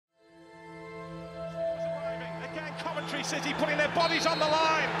Coventry City putting their bodies on the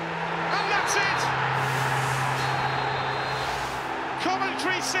line, and that's it!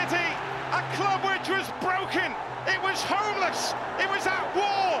 Coventry City, a club which was broken, it was homeless, it was at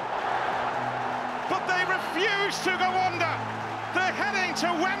war, but they refused to go under. They're heading to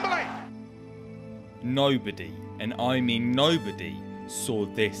Wembley. Nobody, and I mean nobody, saw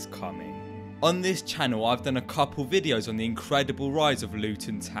this coming. On this channel I've done a couple videos on the incredible rise of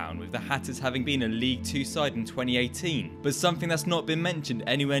Luton Town, with the Hatters having been a League 2 side in 2018, but something that's not been mentioned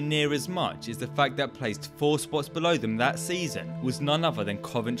anywhere near as much is the fact that placed 4 spots below them that season was none other than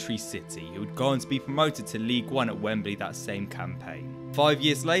Coventry City, who would go on to be promoted to League 1 at Wembley that same campaign. 5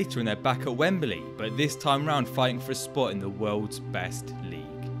 years later and they're back at Wembley, but this time round fighting for a spot in the world's best league.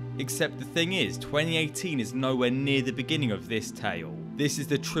 Except the thing is, 2018 is nowhere near the beginning of this tale. This is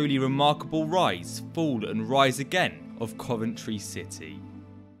the truly remarkable rise, fall and rise again of Coventry City.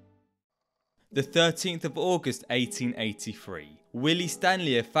 The 13th of August 1883. Willie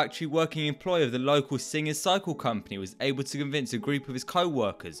Stanley, a factory working employee of the local Singers Cycle Company, was able to convince a group of his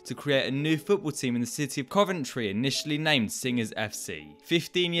co-workers to create a new football team in the city of Coventry, initially named Singers FC.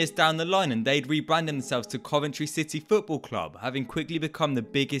 15 years down the line and they'd rebranded themselves to Coventry City Football Club, having quickly become the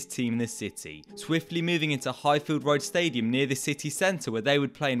biggest team in the city, swiftly moving into Highfield Road Stadium near the city centre, where they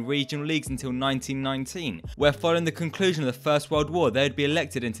would play in regional leagues until 1919, where following the conclusion of the First World War they would be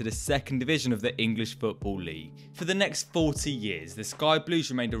elected into the second division of the English Football League. For the next 40 years, the Sky Blues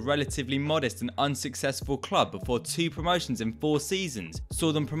remained a relatively modest and unsuccessful club before 2 promotions in 4 seasons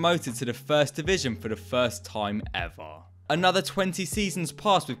saw them promoted to the first division for the first time ever. Another 20 seasons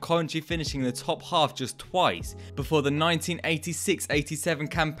passed, with Coventry finishing in the top half just twice, before the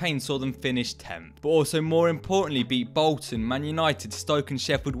 1986-87 campaign saw them finish 10th, but also more importantly beat Bolton, Man United, Stoke and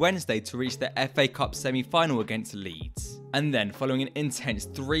Sheffield Wednesday to reach the FA Cup semi-final against Leeds. And then, following an intense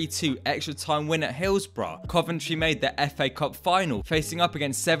 3-2 extra time win at Hillsborough, Coventry made the FA Cup final, facing up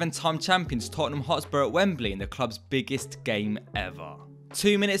against 7-time champions Tottenham Hotspur at Wembley in the club's biggest game ever.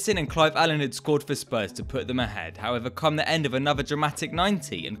 2 minutes in and Clive Allen had scored for Spurs to put them ahead. However, come the end of another dramatic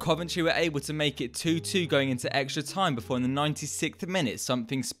 90 and Coventry were able to make it 2-2 going into extra time, before in the 96th minute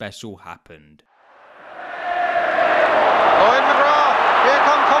something special happened. Owen McGrath, here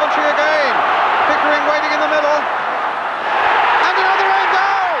come Coventry again. Pickering waiting in the middle. And another own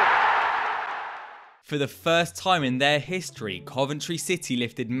goal! For the first time in their history, Coventry City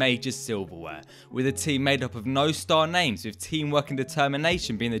lifted major silverware, with a team made up of no star names, with teamwork and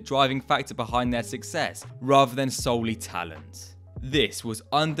determination being the driving factor behind their success, rather than solely talent. This was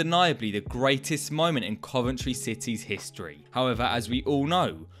undeniably the greatest moment in Coventry City's history. However, as we all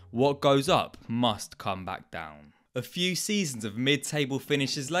know, what goes up must come back down. A few seasons of mid-table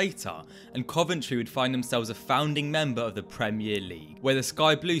finishes later, and Coventry would find themselves a founding member of the Premier League, where the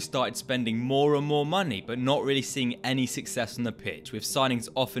Sky Blues started spending more and more money but not really seeing any success on the pitch, with signings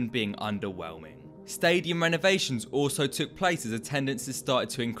often being underwhelming. Stadium renovations also took place as attendances started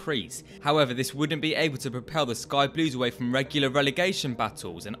to increase. However, this wouldn't be able to propel the Sky Blues away from regular relegation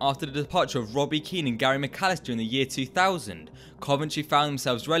battles, and after the departure of Robbie Keane and Gary McAllister in the year 2000, Coventry found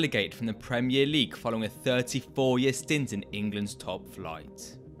themselves relegated from the Premier League following a 34-year stint in England's top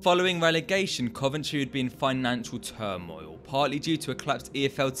flight. Following relegation, Coventry would be in financial turmoil, partly due to a collapsed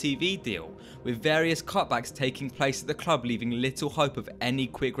EFL TV deal, with various cutbacks taking place at the club, leaving little hope of any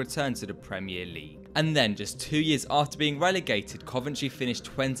quick return to the Premier League. And then, just 2 years after being relegated, Coventry finished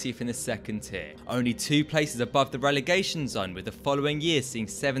 20th in the second tier, only 2 places above the relegation zone, with the following year seeing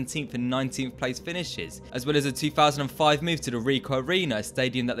 17th and 19th place finishes, as well as a 2005 move to the Ricoh Arena, a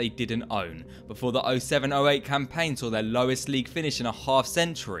stadium that they didn't own, before the 07-08 campaign saw their lowest league finish in a half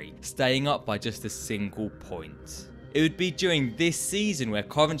century, staying up by just a single point. It would be during this season where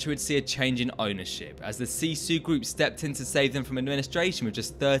Coventry would see a change in ownership, as the Sisu Group stepped in to save them from administration with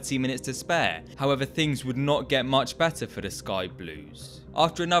just 30 minutes to spare. However, things would not get much better for the Sky Blues.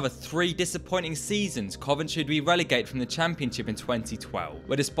 After another 3 disappointing seasons, Coventry would be relegated from the Championship in 2012,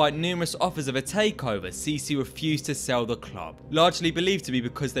 where despite numerous offers of a takeover, CC refused to sell the club, largely believed to be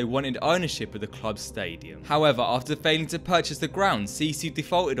because they wanted ownership of the club's stadium. However, after failing to purchase the ground, CC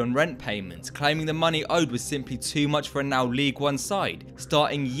defaulted on rent payments, claiming the money owed was simply too much for a now League 1 side,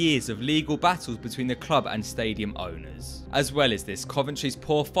 starting years of legal battles between the club and stadium owners. As well as this, Coventry's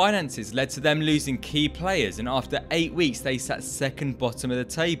poor finances led to them losing key players, and after 8 weeks they sat second bottom of the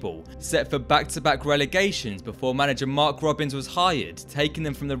table, set for back-to-back relegations before manager Mark Robins was hired, taking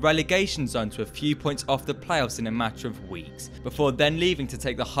them from the relegation zone to a few points off the playoffs in a matter of weeks, before then leaving to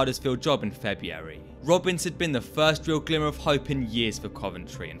take the Huddersfield job in February. Robins had been the first real glimmer of hope in years for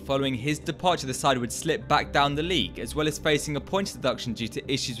Coventry, and following his departure the side would slip back down the league, as well as facing a points deduction due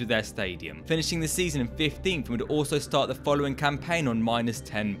to issues with their stadium, finishing the season in 15th and would also start the following campaign on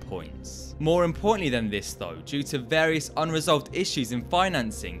 -10 points. More importantly than this though, due to various unresolved issues in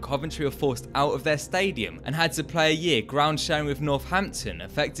financing, Coventry were forced out of their stadium and had to play a year ground sharing with Northampton,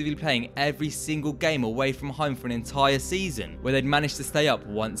 effectively playing every single game away from home for an entire season, where they'd managed to stay up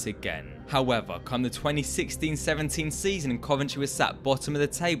once again. However, come the 2016-17 season, Coventry was sat bottom of the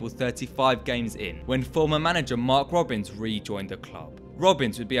table 35 games in, when former manager Mark Robins rejoined the club.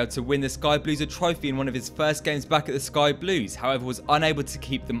 Robins would be able to win the Sky Blues a trophy in one of his first games back at the Sky Blues, however was unable to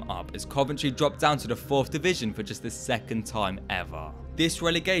keep them up as Coventry dropped down to the 4th division for just the second time ever. This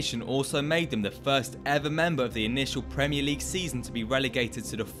relegation also made them the first ever member of the initial Premier League season to be relegated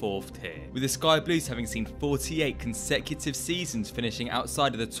to the 4th tier, with the Sky Blues having seen 48 consecutive seasons finishing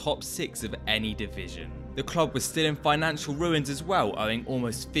outside of the top 6 of any division. The club was still in financial ruins as well, owing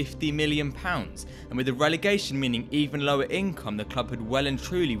almost £50 million, and with the relegation meaning even lower income, the club had well and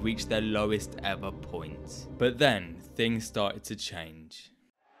truly reached their lowest ever point. But then, things started to change.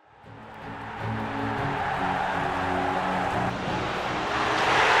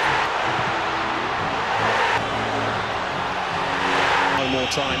 More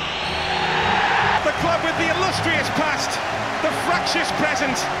time. The club with the illustrious past, the fractious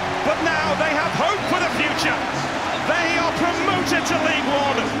present, but now they have hope for the future. They are promoted to League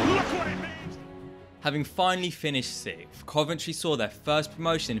 1. Look what it means. Having finally finished 6th, Coventry saw their first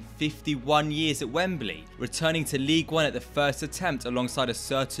promotion in 51 years at Wembley, returning to League 1 at the first attempt alongside a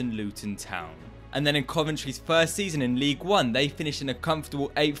certain Luton Town. And then in Coventry's first season in League 1, they finished in a comfortable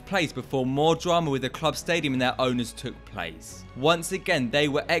 8th place before more drama with the club stadium and their owners took place. Once again, they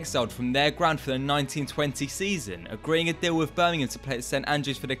were exiled from their ground for the 1920 season, agreeing a deal with Birmingham to play at St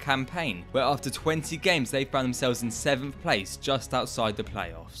Andrews for the campaign, where after 20 games they found themselves in 7th place, just outside the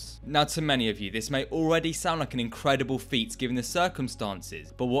playoffs. Now to many of you, this may already sound like an incredible feat given the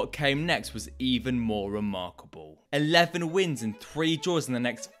circumstances, but what came next was even more remarkable. 11 wins and 3 draws in the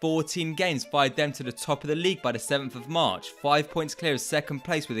next 14 games fired them to the top of the league by the 7th of March, 5 points clear of 2nd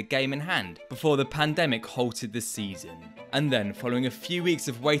place with a game in hand, before the pandemic halted the season. And then, following a few weeks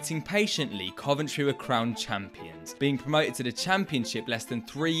of waiting patiently, Coventry were crowned champions, being promoted to the Championship less than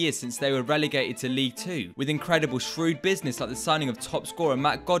 3 years since they were relegated to League 2, with incredible shrewd business like the signing of top scorer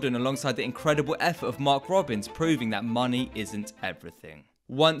Matt Godden alongside the incredible effort of Mark Robins, proving that money isn't everything.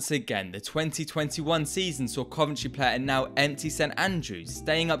 Once again, the 2021 season saw Coventry play at a now empty St Andrews,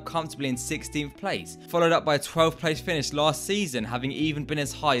 staying up comfortably in 16th place, followed up by a 12th place finish last season, having even been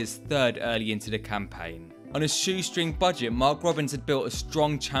as high as 3rd early into the campaign. On a shoestring budget, Mark Robins had built a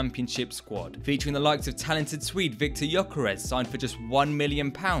strong championship squad, featuring the likes of talented Swede Victor Gyökeres, signed for just £1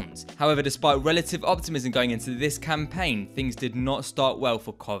 million. However, despite relative optimism going into this campaign, things did not start well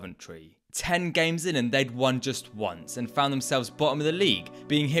for Coventry. 10 games in and they'd won just once and found themselves bottom of the league,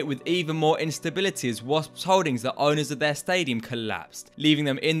 being hit with even more instability as Wasps Holdings, the owners of their stadium, collapsed, leaving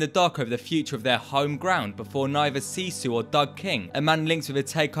them in the dark over the future of their home ground before neither Sisu or Doug King, a man linked with a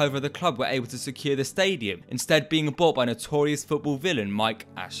takeover of the club, were able to secure the stadium, instead being bought by notorious football villain Mike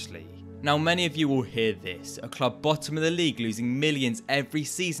Ashley. Now many of you will hear this, a club bottom of the league losing millions every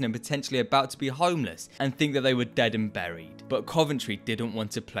season and potentially about to be homeless, and think that they were dead and buried. But Coventry didn't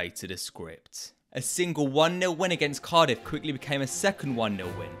want to play to the script. A single 1-0 win against Cardiff quickly became a second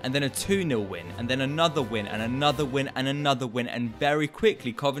 1-0 win, and then a 2-0 win, and then another win, and another win, and another win, and very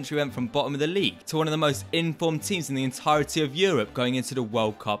quickly Coventry went from bottom of the league to one of the most informed teams in the entirety of Europe going into the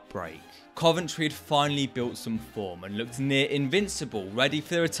World Cup break. Coventry had finally built some form and looked near invincible, ready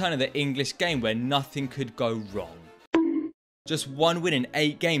for the return of the English game where nothing could go wrong. Just one win in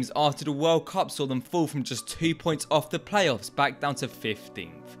 8 games after the World Cup saw them fall from just 2 points off the playoffs back down to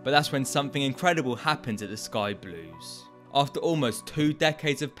 15th. But that's when something incredible happened at the Sky Blues. After almost 2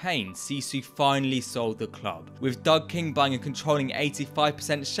 decades of pain, Sisu finally sold the club, with Doug King buying a controlling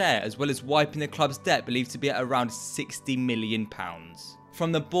 85% share as well as wiping the club's debt believed to be at around £60 million.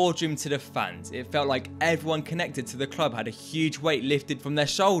 From the boardroom to the fans, it felt like everyone connected to the club had a huge weight lifted from their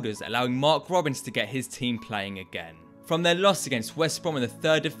shoulders, allowing Mark Robins to get his team playing again. From their loss against West Brom on the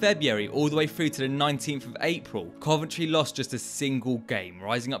 3rd of February all the way through to the 19th of April, Coventry lost just a single game,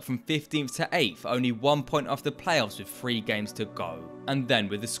 rising up from 15th to 8th, only 1 point off the playoffs with 3 games to go. And then,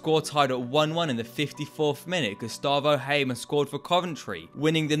 with the score tied at 1-1 in the 54th minute, Gustavo Hamer scored for Coventry,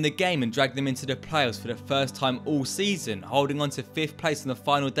 winning them the game and dragged them into the playoffs for the first time all season, holding on to 5th place on the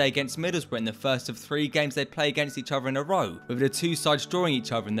final day against Middlesbrough in the first of 3 games they'd play against each other in a row, with the 2 sides drawing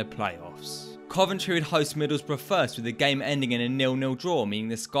each other in the playoffs. Coventry would host Middlesbrough first, with the game ending in a 0-0 draw, meaning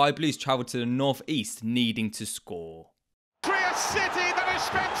the Sky Blues travelled to the North East needing to score. A city that has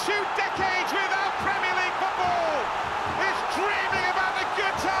spent 2 decades without Premier League football is dreaming about the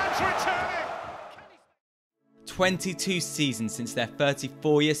good times returning. 22 seasons since their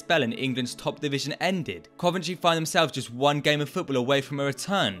 34-year spell in England's top division ended, Coventry find themselves just one game of football away from a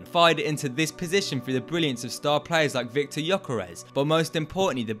return, fired into this position through the brilliance of star players like Victor Gyökeres, but most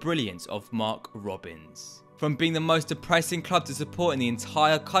importantly the brilliance of Mark Robins. From being the most depressing club to support in the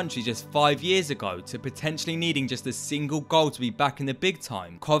entire country just 5 years ago, to potentially needing just a single goal to be back in the big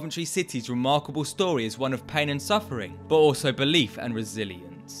time, Coventry City's remarkable story is one of pain and suffering, but also belief and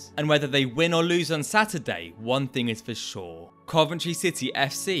resilience. And whether they win or lose on Saturday, one thing is for sure: Coventry City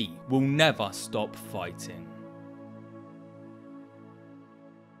FC will never stop fighting.